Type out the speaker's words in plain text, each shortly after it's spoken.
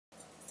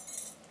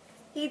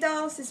Hey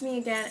dolls, it's me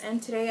again,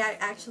 and today I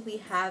actually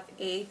have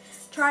a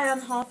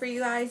try-on haul for you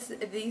guys.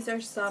 These are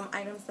some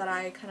items that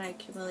I kind of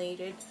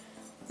accumulated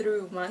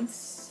through months.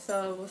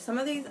 So some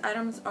of these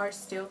items are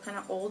still kind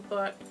of old,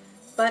 but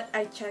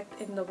I checked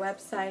in the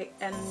website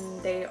and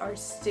they are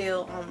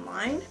still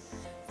online.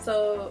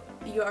 So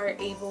you are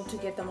able to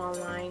get them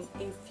online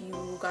if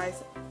you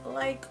guys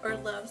like or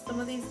love some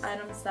of these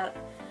items that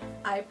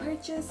I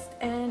purchased.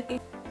 And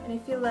if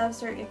you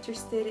loves or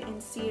interested in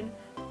seeing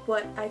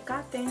what I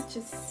got, then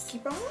just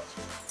keep on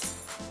watching.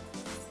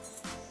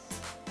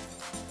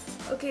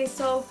 Okay,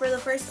 so for the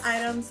first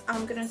items,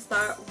 I'm gonna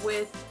start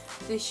with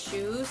the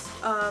shoes.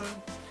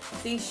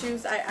 These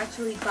shoes, I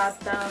actually got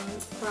them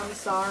from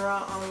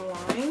Zara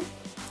online.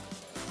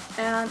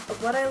 And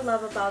what I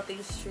love about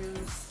these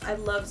shoes, I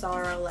love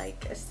Zara.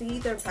 Like, see,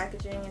 their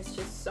packaging is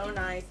just so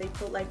nice. They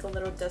put like a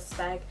little dust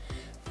bag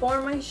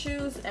for my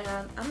shoes, and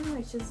I don't know,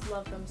 I just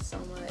love them so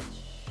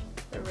much.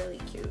 They're really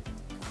cute.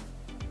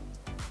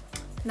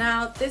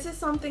 Now, this is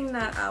something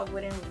that I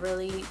wouldn't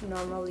really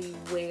normally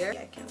wear.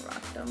 I can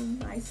rock them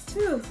nice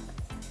too.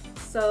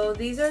 So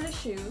these are the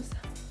shoes,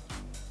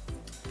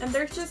 and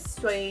they're just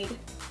suede.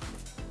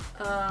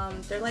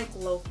 They're like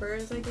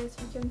loafers, I guess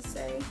you can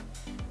say,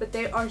 but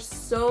they are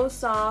so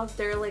soft.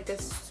 They're like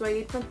a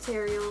suede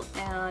material,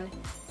 and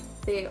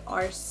they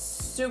are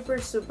super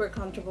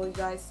comfortable, you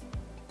guys.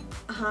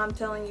 I'm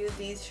telling you,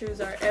 these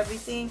shoes are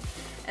everything.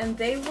 And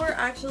they were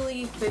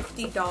actually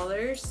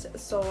 $50,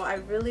 so I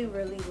really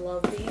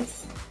love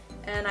these.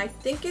 And I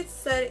think it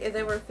said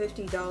they were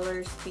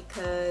 $50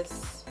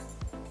 because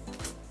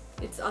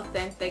it's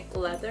authentic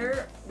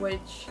leather,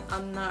 which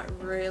I'm not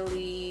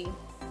really,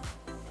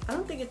 I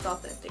don't think it's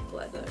authentic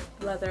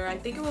leather. I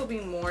think it would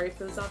be more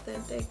if it was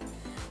authentic.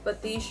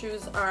 But these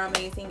shoes are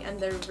amazing, and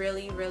they're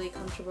really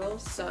comfortable.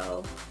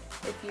 So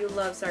if you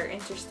loves are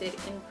interested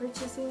in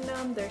purchasing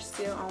them, they're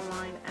still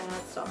online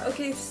at Zara.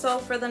 Okay, so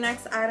for the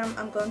next item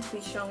I'm going to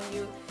be showing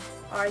you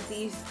are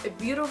these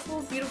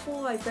beautiful,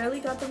 I barely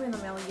got them in the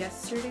mail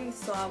yesterday,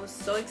 so I was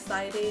so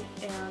excited.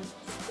 And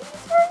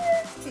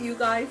you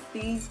guys,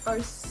 these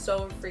are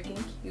so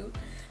freaking cute.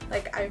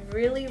 Like, I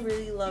really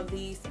love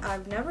these.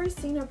 I've never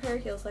seen a pair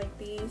of heels like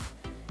these.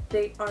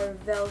 They are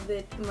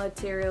velvet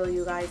material,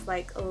 you guys.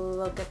 Like,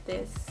 look at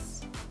this.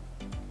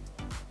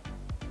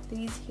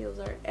 These heels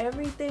are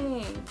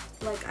everything.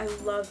 Like, I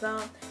love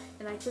them,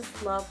 and I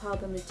just love how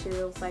the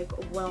material's like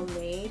well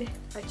made.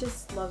 I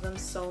just love them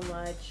so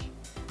much.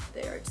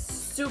 They are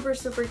super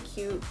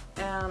cute,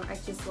 and I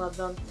just love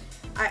them.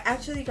 I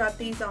actually got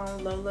these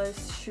on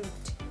Lola's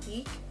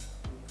Boutique.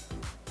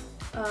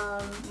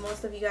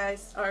 Most of you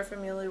guys are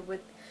familiar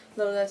with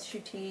Lola's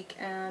Boutique,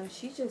 and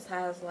she just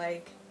has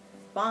like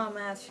bomb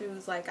ass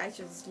shoes. Like, I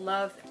just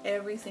love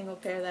every single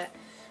pair that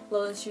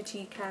Lola's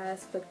Boutique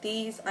has, but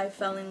these, I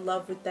fell in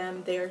love with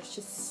them. They're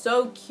just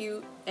so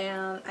cute,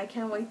 and I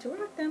can't wait to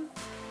rock them.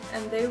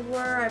 And they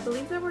were, I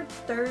believe they were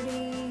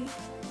 $36,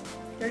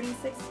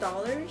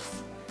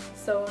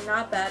 so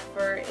not bad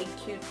for a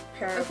cute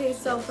pair. Okay,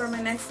 so for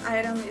my next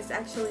item is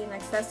actually an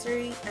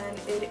accessory, and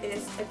it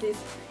is this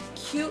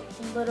cute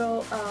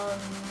little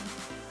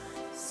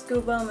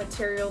scuba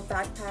material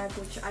backpack,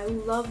 which I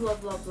love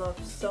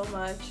so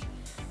much.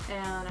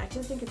 And I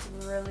just think it's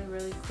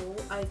really cool.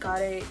 I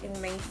got it in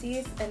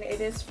Macy's, and it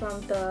is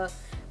from the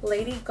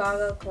Lady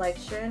Gaga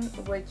collection,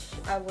 which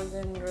I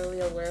wasn't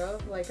really aware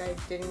of. Like, I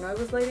didn't know it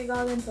was Lady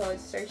Gaga until I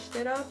searched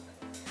it up.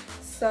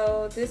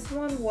 So this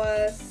one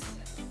was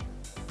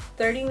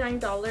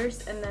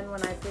 $39, and then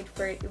when I paid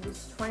for it, it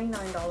was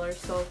 $29.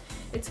 So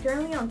it's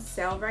currently on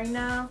sale right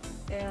now,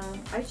 and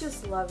I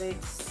just love it.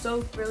 It's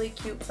so really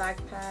cute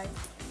backpack.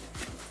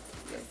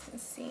 You guys can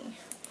see.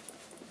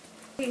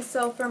 Okay,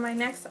 so for my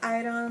next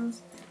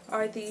items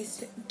are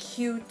these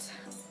cute,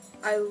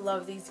 I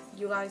love these,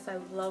 you guys. I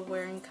love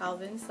wearing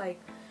Calvins. Like,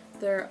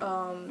 they're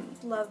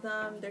love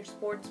them. They're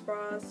sports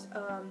bras.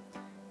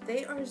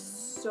 They are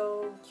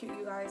so cute,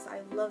 you guys.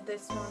 I love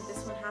this one.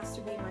 This one has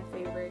to be my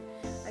favorite.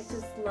 I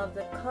just love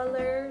the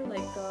color.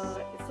 Like,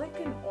 it's like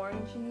an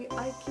orangey,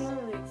 I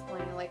can't really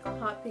explain it, like a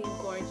hot pink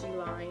orangey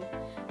line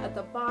at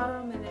the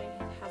bottom, and then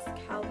it has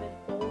Calvin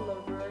all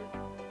over,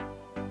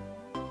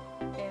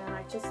 and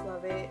I just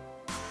love it.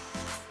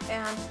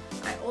 And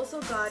I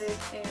also got it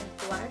in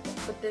black,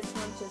 but this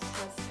one just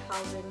has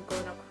Calvin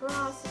going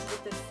across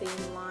with the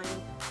same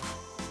line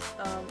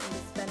in the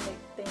spandex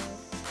thing.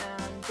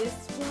 And this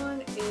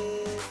one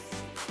is,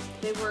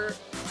 they were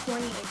 $28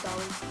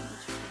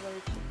 each,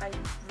 which I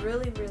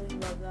really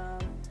love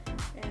them.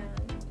 And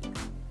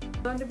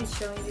I'm going to be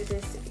showing you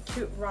this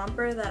cute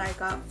romper that I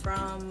got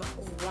from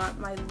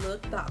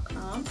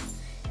wantmylook.com.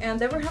 And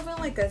they were having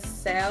like a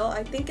sale.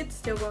 I think it's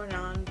still going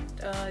on,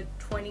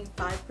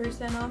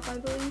 25% off, I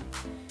believe.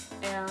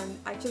 And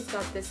I just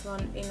got this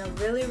one in a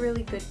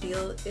really good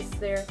deal. It's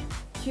their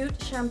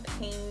cute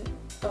champagne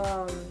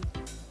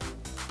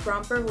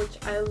romper, which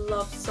I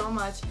love so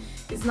much.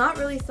 It's not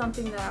really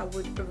something that I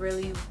would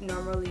really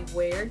normally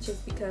wear,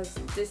 just because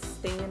this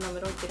thing in the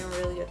middle didn't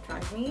really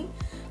attract me.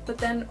 But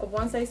then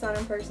once I saw it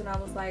in person, I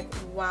was like,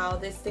 wow,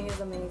 this thing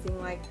is amazing.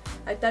 Like,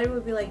 I thought it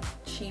would be like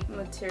cheap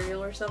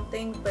material or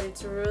something, but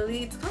it's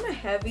kind of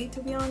heavy,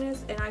 to be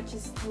honest, and I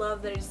just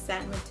love that it's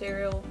satin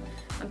material.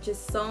 I'm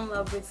just so in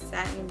love with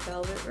satin and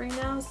velvet right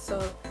now,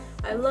 so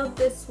I love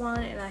this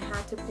one and I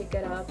had to pick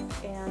it up.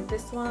 And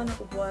this one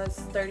was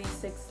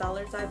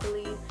 $36, I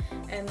believe,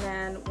 and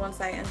then once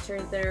I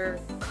entered their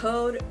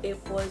code, it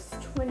was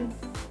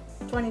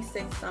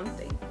 26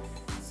 something.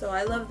 So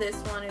I love this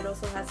one. It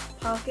also has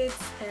pockets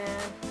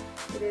and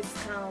it is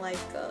kind of like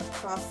a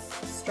cross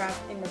strap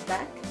in the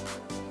back.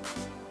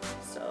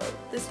 So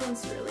this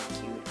one's really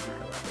cute and I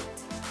love it.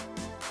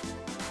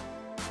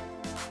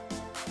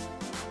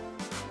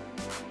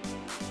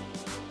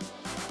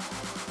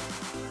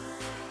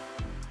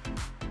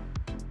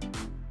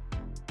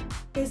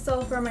 Okay,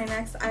 so for my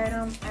next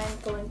item, I'm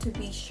going to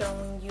be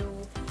showing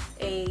you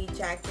a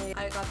jacket.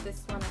 I got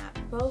this one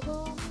at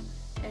Boho.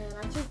 And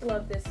I just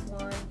love this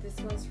one. This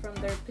one's from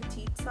their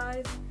petite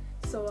size.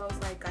 So I was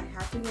like, I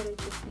have to get it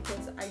just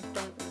because I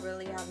don't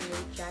really have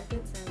new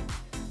jackets. And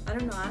I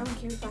don't know, I don't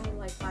care if I have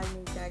like 5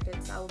 new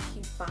jackets. I will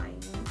keep buying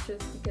them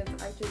just because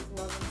I just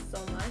love them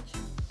so much.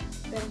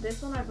 Then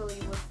this one I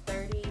believe was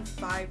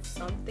 35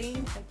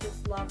 something. I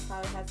just love how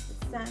it has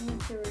the satin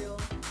material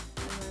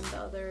and then the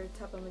other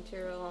type of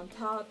material on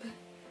top.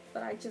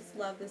 But I just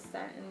love this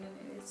satin.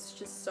 It's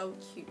just so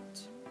cute.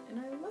 And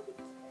I love it.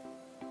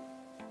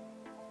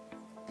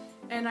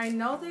 And I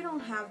know they don't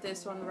have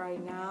this one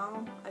right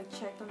now. I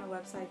checked on the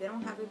website. They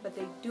don't have it, but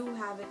they do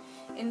have it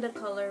in the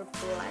color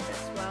black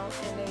as well.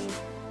 And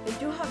they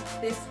do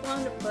have this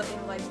one, but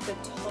in like the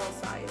tall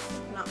size,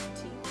 not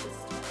petite,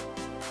 just tall.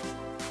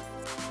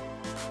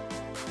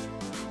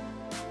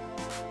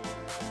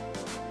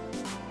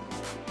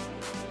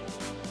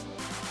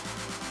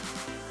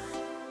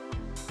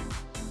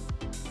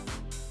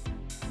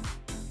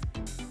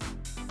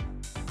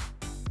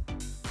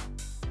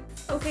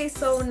 Okay,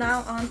 so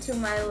now on to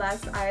my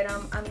last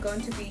item. I'm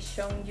going to be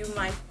showing you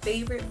my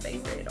favorite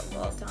of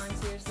all time,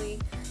 seriously.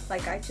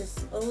 Like, I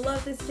just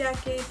love this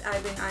jacket.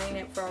 I've been eyeing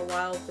it for a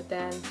while, but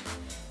then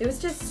it was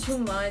just too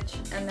much,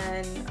 and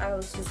then I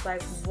was just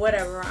like,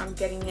 whatever, I'm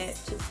getting it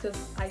just because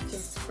I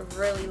just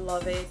really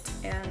love it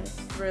and it's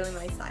really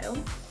my style.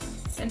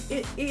 And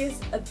it is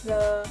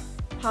the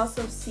House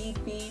of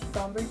Seaweed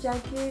bomber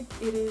jacket.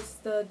 It is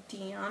the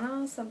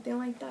Diana, something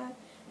like that.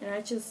 And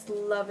I just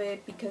love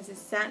it because it's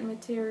satin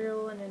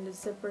material and then the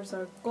zippers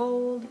are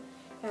gold.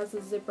 It has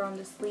a zipper on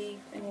the sleeve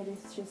and it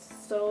is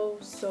just so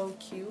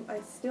cute.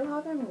 I still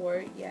haven't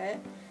worn it yet,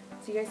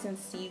 so you guys can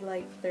see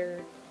like the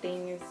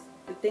things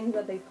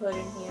that they put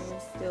in here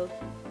is still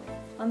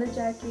on the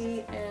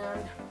jacket.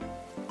 And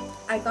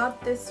I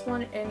got this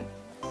one in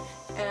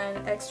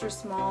an extra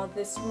small.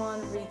 This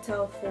one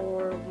retail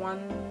for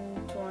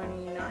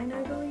 $129,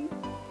 I believe.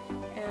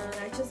 And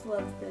I just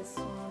love this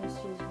one.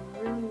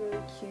 She's really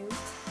cute.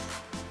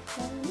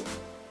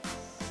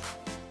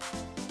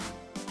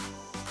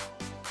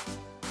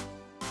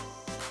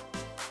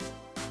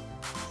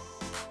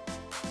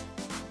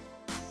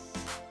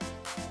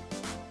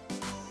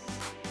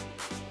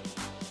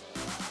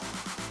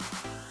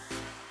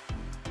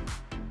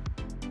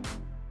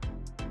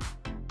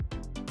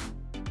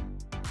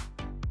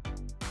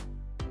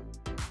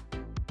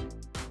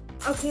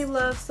 Okay,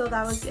 love, so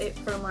that was it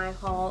for my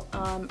haul.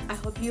 I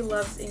hope you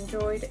loves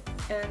enjoyed,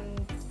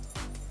 and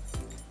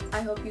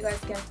I hope you guys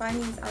can find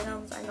these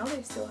items. I know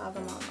they still have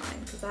them online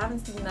because I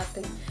haven't seen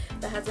nothing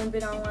that hasn't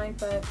been online,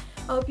 but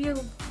I hope you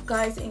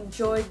guys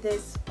enjoyed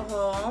this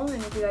haul,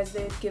 and if you guys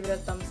did, give it a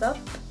thumbs up,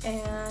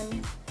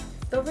 and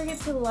don't forget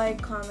to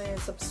like, comment, and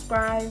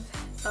subscribe.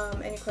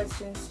 Any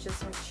questions,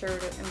 just make sure to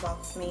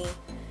inbox me,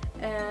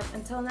 and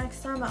until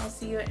next time, I'll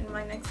see you in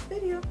my next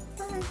video.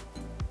 Bye!